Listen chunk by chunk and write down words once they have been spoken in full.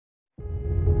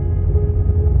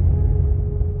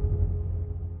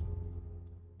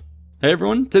Hey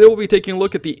everyone, today we'll be taking a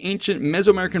look at the ancient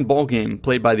Mesoamerican ball game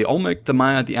played by the Olmec, the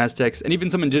Maya, the Aztecs, and even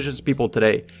some indigenous people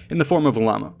today in the form of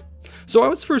ulama. So I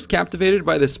was first captivated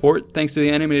by this sport thanks to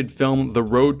the animated film The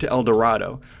Road to El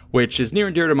Dorado, which is near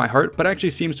and dear to my heart, but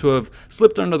actually seems to have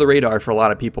slipped under the radar for a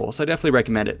lot of people, so I definitely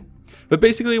recommend it. But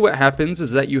basically what happens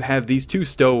is that you have these two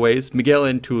stowaways, Miguel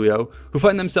and Tulio, who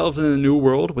find themselves in the New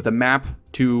World with a map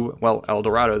to, well, El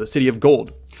Dorado, the city of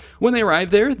gold. When they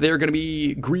arrive there, they're going to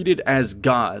be greeted as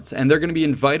gods, and they're going to be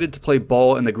invited to play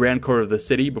ball in the grand court of the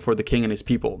city before the king and his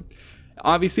people.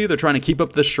 Obviously, they're trying to keep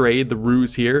up the charade, the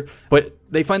ruse here, but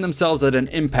they find themselves at an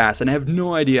impasse and have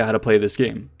no idea how to play this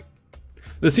game.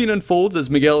 The scene unfolds as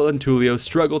Miguel and Tulio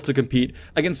struggle to compete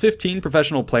against 15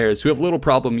 professional players who have little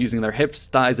problem using their hips,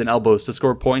 thighs, and elbows to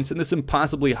score points in this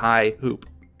impossibly high hoop.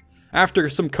 After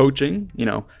some coaching,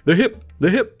 the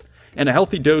hip, and a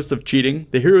healthy dose of cheating,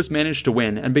 the heroes manage to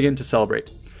win and begin to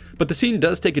celebrate. But the scene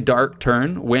does take a dark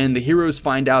turn when the heroes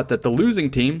find out that the losing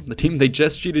team, the team they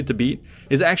just cheated to beat,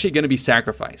 is actually going to be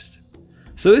sacrificed.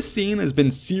 So this scene has been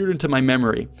seared into my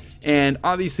memory, and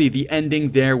obviously the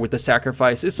ending there with the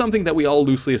sacrifice is something that we all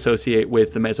loosely associate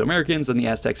with the Mesoamericans and the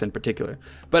Aztecs in particular.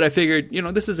 But I figured,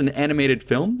 this is an animated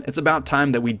film, it's about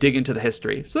time that we dig into the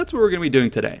history, so that's what we're going to be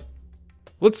doing today.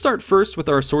 Let's start first with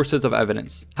our sources of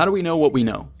evidence. How do we know what we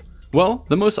know? Well,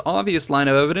 the most obvious line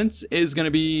of evidence is going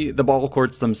to be the ball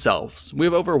courts themselves. We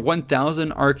have over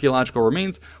 1,000 archaeological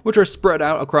remains which are spread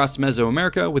out across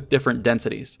Mesoamerica with different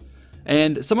densities.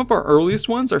 And some of our earliest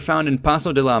ones are found in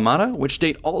Paso de la Amara, which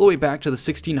date all the way back to the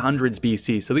 1600s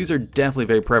BC, so these are definitely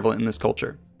very prevalent in this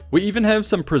culture. We even have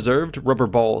some preserved rubber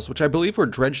balls, which I believe were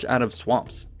dredged out of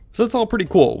swamps. So that's all pretty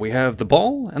cool. We have the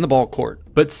ball and the ball court,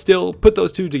 but still put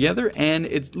those two together and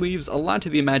it leaves a lot to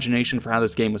the imagination for how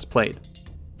this game was played.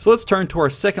 So let's turn to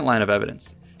our second line of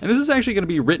evidence, and this is actually going to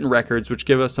be written records which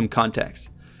give us some context.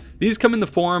 These come in the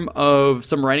form of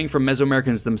some writing from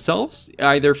Mesoamericans themselves,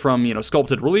 either from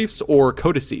sculpted reliefs or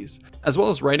codices, as well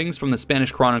as writings from the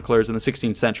Spanish chroniclers in the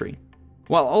 16th century.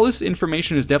 While all this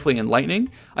information is definitely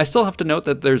enlightening, I still have to note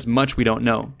that there's much we don't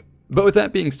know. But with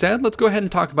that being said, let's go ahead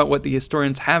and talk about what the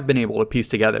historians have been able to piece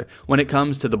together when it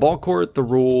comes to the ball court, the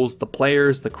rules, the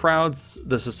players, the crowds,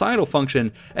 the societal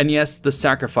function, and yes, the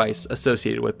sacrifice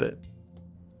associated with it.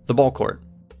 The ball court.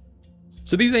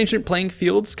 So these ancient playing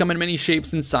fields come in many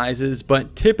shapes and sizes,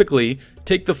 but typically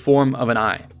take the form of an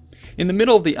eye. In the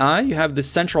middle of the eye, you have the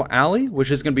central alley,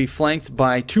 which is going to be flanked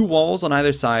by two walls on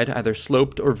either side, either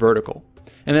sloped or vertical.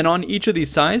 And then on each of these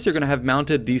sides, you're going to have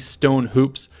mounted these stone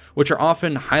hoops, which are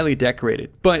often highly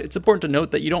decorated, but it's important to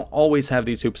note that you don't always have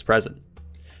these hoops present.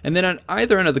 And then at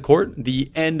either end of the court,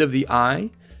 the end of the eye,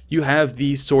 you have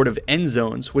these sort of end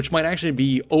zones, which might actually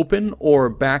be open or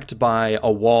backed by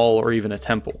a wall or even a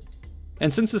temple.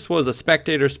 And since this was a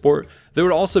spectator sport, there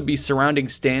would also be surrounding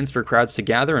stands for crowds to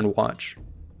gather and watch.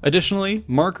 Additionally,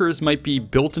 markers might be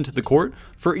built into the court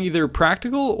for either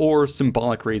practical or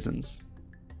symbolic reasons.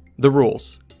 The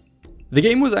rules. The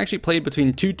game was actually played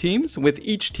between two teams, with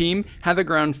each team having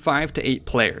around 5 to 8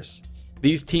 players.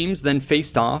 These teams then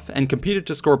faced off and competed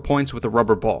to score points with a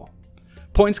rubber ball.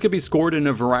 Points could be scored in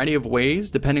a variety of ways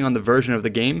depending on the version of the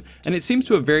game, and it seems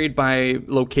to have varied by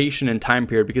location and time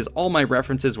period because all my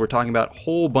references were talking about a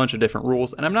whole bunch of different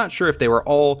rules, and I'm not sure if they were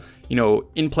all,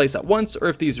 in place at once or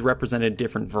if these represented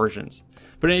different versions.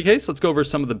 But in any case, let's go over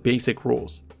some of the basic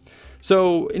rules.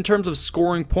 So in terms of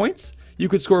scoring points, you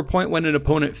could score a point when an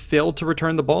opponent failed to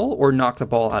return the ball or knock the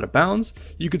ball out of bounds.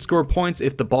 You could score points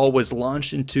if the ball was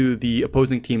launched into the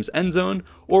opposing team's end zone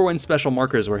or when special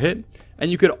markers were hit. And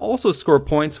you could also score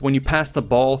points when you passed the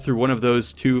ball through one of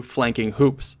those two flanking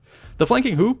hoops. The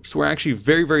flanking hoops were actually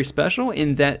very, very special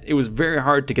in that it was very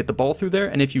hard to get the ball through there,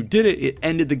 and if you did it, it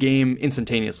ended the game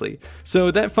instantaneously. So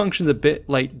that functions a bit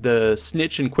like the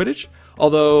snitch in Quidditch,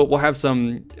 although we'll have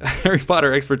some Harry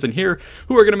Potter experts in here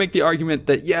who are going to make the argument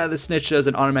that, yeah, the snitch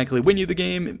doesn't automatically win you the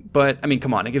game, but I mean,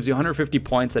 come on, it gives you 150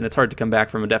 points and it's hard to come back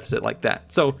from a deficit like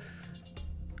that. So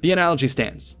the analogy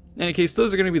stands. In any case,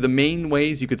 those are going to be the main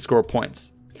ways you could score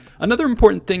points. Another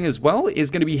important thing as well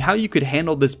is going to be how you could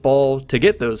handle this ball to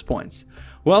get those points.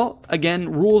 Well, again,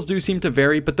 rules do seem to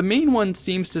vary, but the main one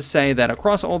seems to say that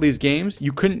across all these games,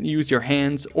 you couldn't use your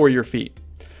hands or your feet.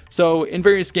 So in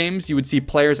various games, you would see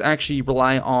players actually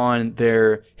rely on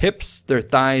their hips, their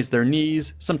thighs, their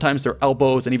knees, sometimes their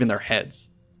elbows, and even their heads.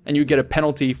 And you get a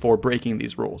penalty for breaking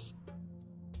these rules.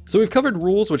 So we've covered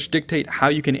rules which dictate how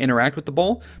you can interact with the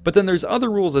ball, but then there's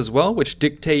other rules as well which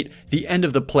dictate the end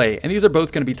of the play, and these are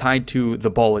both going to be tied to the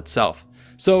ball itself.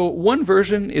 So one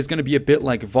version is going to be a bit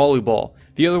like volleyball,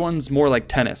 the other one's more like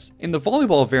tennis. In the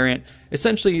volleyball variant,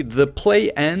 essentially the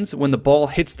play ends when the ball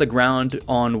hits the ground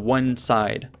on one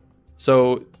side.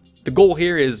 So the goal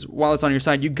here is, while it's on your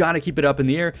side, you gotta keep it up in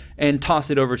the air and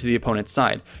toss it over to the opponent's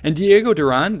side. And Diego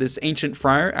Duran, this ancient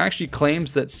friar, actually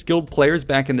claims that skilled players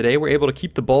back in the day were able to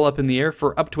keep the ball up in the air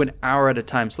for up to an hour at a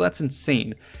time, so that's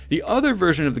insane. The other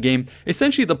version of the game,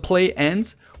 essentially the play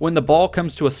ends when the ball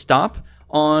comes to a stop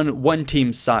on one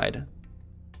team's side.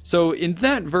 So in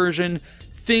that version,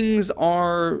 things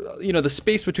are, the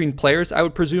space between players, I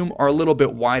would presume, are a little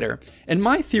bit wider. And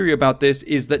my theory about this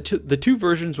is that the two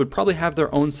versions would probably have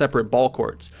their own separate ball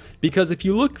courts. Because if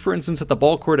you look, for instance, at the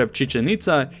ball court of Chichen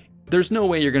Itza, there's no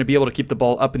way you're going to be able to keep the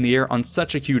ball up in the air on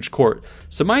such a huge court.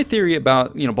 So my theory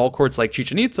about, ball courts like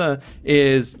Chichen Itza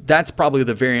is that's probably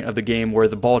the variant of the game where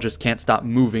the ball just can't stop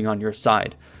moving on your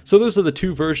side. So those are the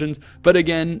two versions, but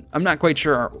again, I'm not quite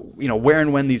sure, where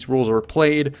and when these rules were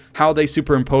played, how they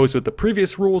superimpose with the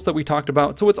previous rules that we talked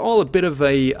about, so it's all a bit of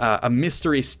a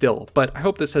mystery still, but I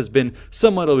hope this has been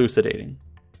somewhat elucidating.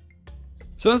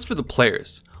 So as for the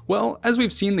players, well, as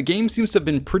we've seen, the game seems to have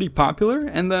been pretty popular,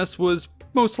 and thus was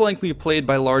most likely played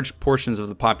by large portions of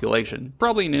the population,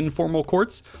 probably in informal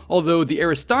courts, although the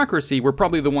aristocracy were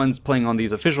probably the ones playing on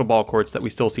these official ball courts that we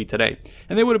still see today,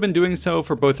 and they would have been doing so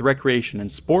for both recreation and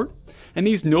sport. And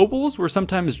these nobles were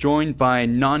sometimes joined by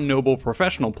non-noble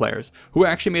professional players who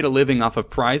actually made a living off of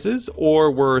prizes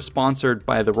or were sponsored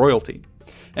by the royalty.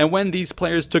 And when these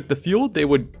players took the field, they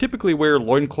would typically wear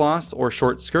loincloths or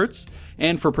short skirts,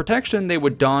 and for protection they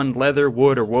would don leather,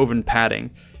 wood, or woven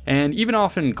padding, and even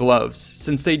often gloves,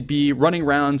 since they'd be running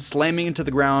around, slamming into the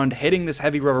ground, hitting this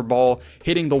heavy rubber ball,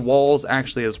 hitting the walls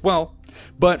actually as well.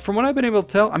 But from what I've been able to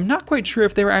tell, I'm not quite sure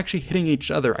if they were actually hitting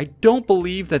each other. I don't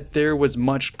believe that there was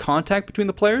much contact between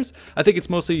the players. I think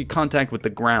it's mostly contact with the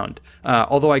ground,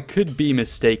 although I could be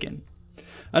mistaken.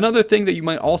 Another thing that you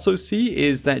might also see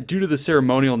is that due to the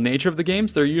ceremonial nature of the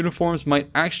games, their uniforms might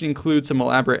actually include some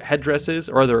elaborate headdresses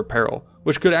or other apparel,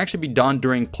 which could actually be donned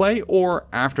during play or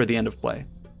after the end of play.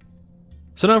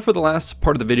 So now for the last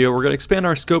part of the video, we're going to expand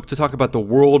our scope to talk about the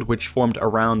world which formed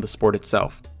around the sport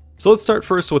itself. So let's start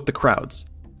first with the crowds.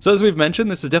 So as we've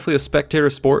mentioned, this is definitely a spectator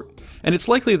sport, and it's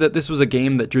likely that this was a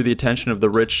game that drew the attention of the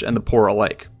rich and the poor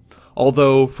alike.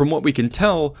 Although, from what we can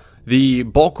tell, the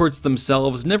ball courts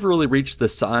themselves never really reached the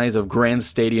size of grand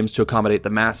stadiums to accommodate the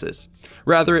masses.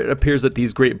 Rather, it appears that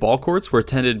these great ball courts were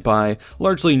attended by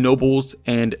largely nobles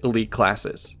and elite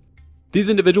classes. These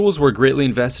individuals were greatly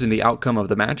invested in the outcome of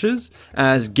the matches,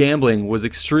 as gambling was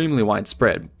extremely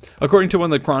widespread. According to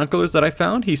one of the chroniclers that I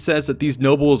found, he says that these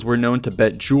nobles were known to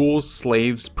bet jewels,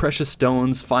 slaves, precious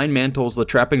stones, fine mantles, the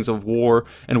trappings of war,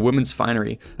 and women's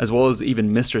finery, as well as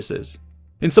even mistresses.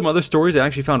 In some other stories, I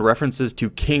actually found references to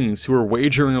kings who were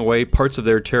wagering away parts of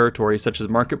their territory, such as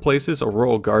marketplaces or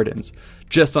royal gardens,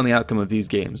 just on the outcome of these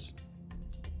games.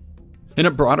 In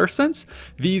a broader sense,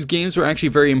 these games were actually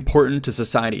very important to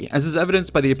society, as is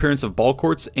evidenced by the appearance of ball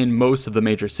courts in most of the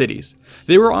major cities.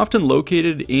 They were often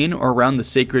located in or around the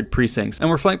sacred precincts and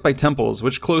were flanked by temples,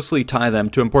 which closely tie them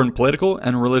to important political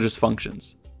and religious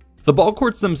functions. The ball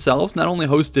courts themselves not only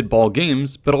hosted ball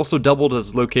games, but also doubled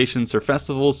as locations for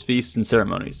festivals, feasts, and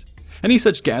ceremonies. Any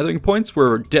such gathering points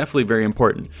were definitely very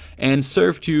important, and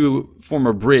served to form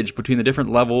a bridge between the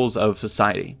different levels of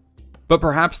society. But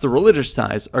perhaps the religious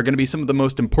ties are going to be some of the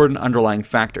most important underlying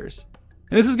factors.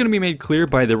 And this is going to be made clear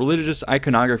by the religious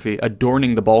iconography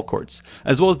adorning the ball courts,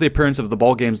 as well as the appearance of the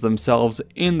ball games themselves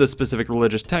in the specific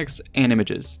religious texts and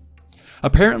images.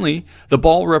 Apparently, the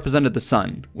ball represented the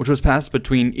sun, which was passed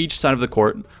between each side of the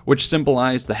court, which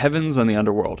symbolized the heavens and the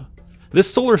underworld.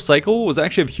 This solar cycle was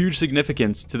actually of huge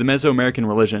significance to the Mesoamerican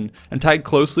religion and tied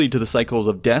closely to the cycles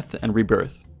of death and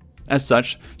rebirth. As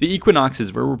such, the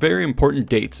equinoxes were very important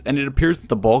dates, and it appears that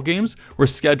the ball games were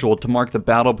scheduled to mark the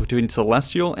battle between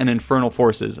celestial and infernal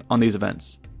forces on these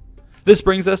events. This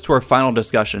brings us to our final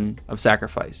discussion of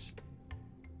sacrifice.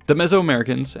 The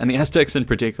Mesoamericans, and the Aztecs in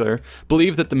particular,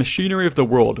 believed that the machinery of the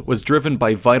world was driven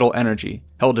by vital energy,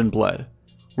 held in blood.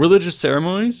 Religious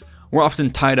ceremonies were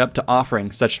often tied up to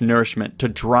offering such nourishment to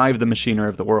drive the machinery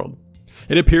of the world.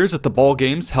 It appears that the ball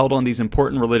games held on these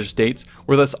important religious dates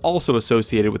were thus also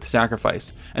associated with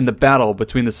sacrifice and the battle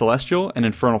between the celestial and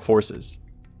infernal forces.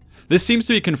 This seems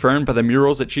to be confirmed by the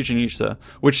murals at Chichen Itza,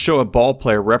 which show a ball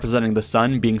player representing the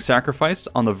sun being sacrificed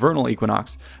on the vernal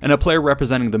equinox, and a player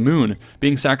representing the moon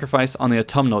being sacrificed on the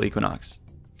autumnal equinox.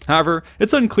 However,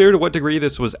 it's unclear to what degree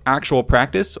this was actual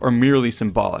practice or merely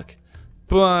symbolic.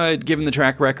 But given the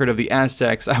track record of the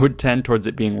Aztecs, I would tend towards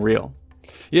it being real.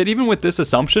 Yet even with this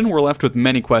assumption, we're left with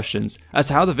many questions as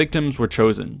to how the victims were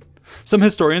chosen. Some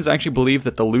historians actually believe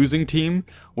that the losing team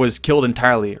was killed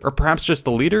entirely, or perhaps just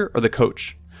the leader or the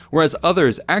coach, whereas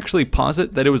others actually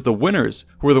posit that it was the winners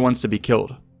who were the ones to be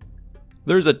killed.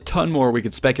 There's a ton more we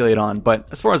could speculate on, but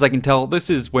as far as I can tell, this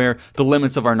is where the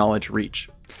limits of our knowledge reach.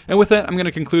 And with that, I'm going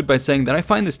to conclude by saying that I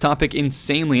find this topic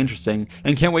insanely interesting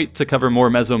and can't wait to cover more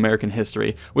Mesoamerican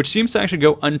history, which seems to actually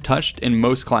go untouched in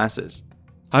most classes.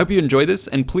 I hope you enjoyed this,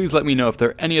 and please let me know if there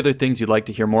are any other things you'd like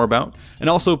to hear more about, and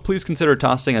also please consider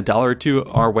tossing $1 or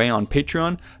 $2 our way on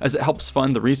Patreon, as it helps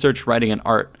fund the research, writing, and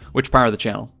art, which power the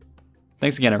channel.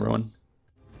 Thanks again, everyone.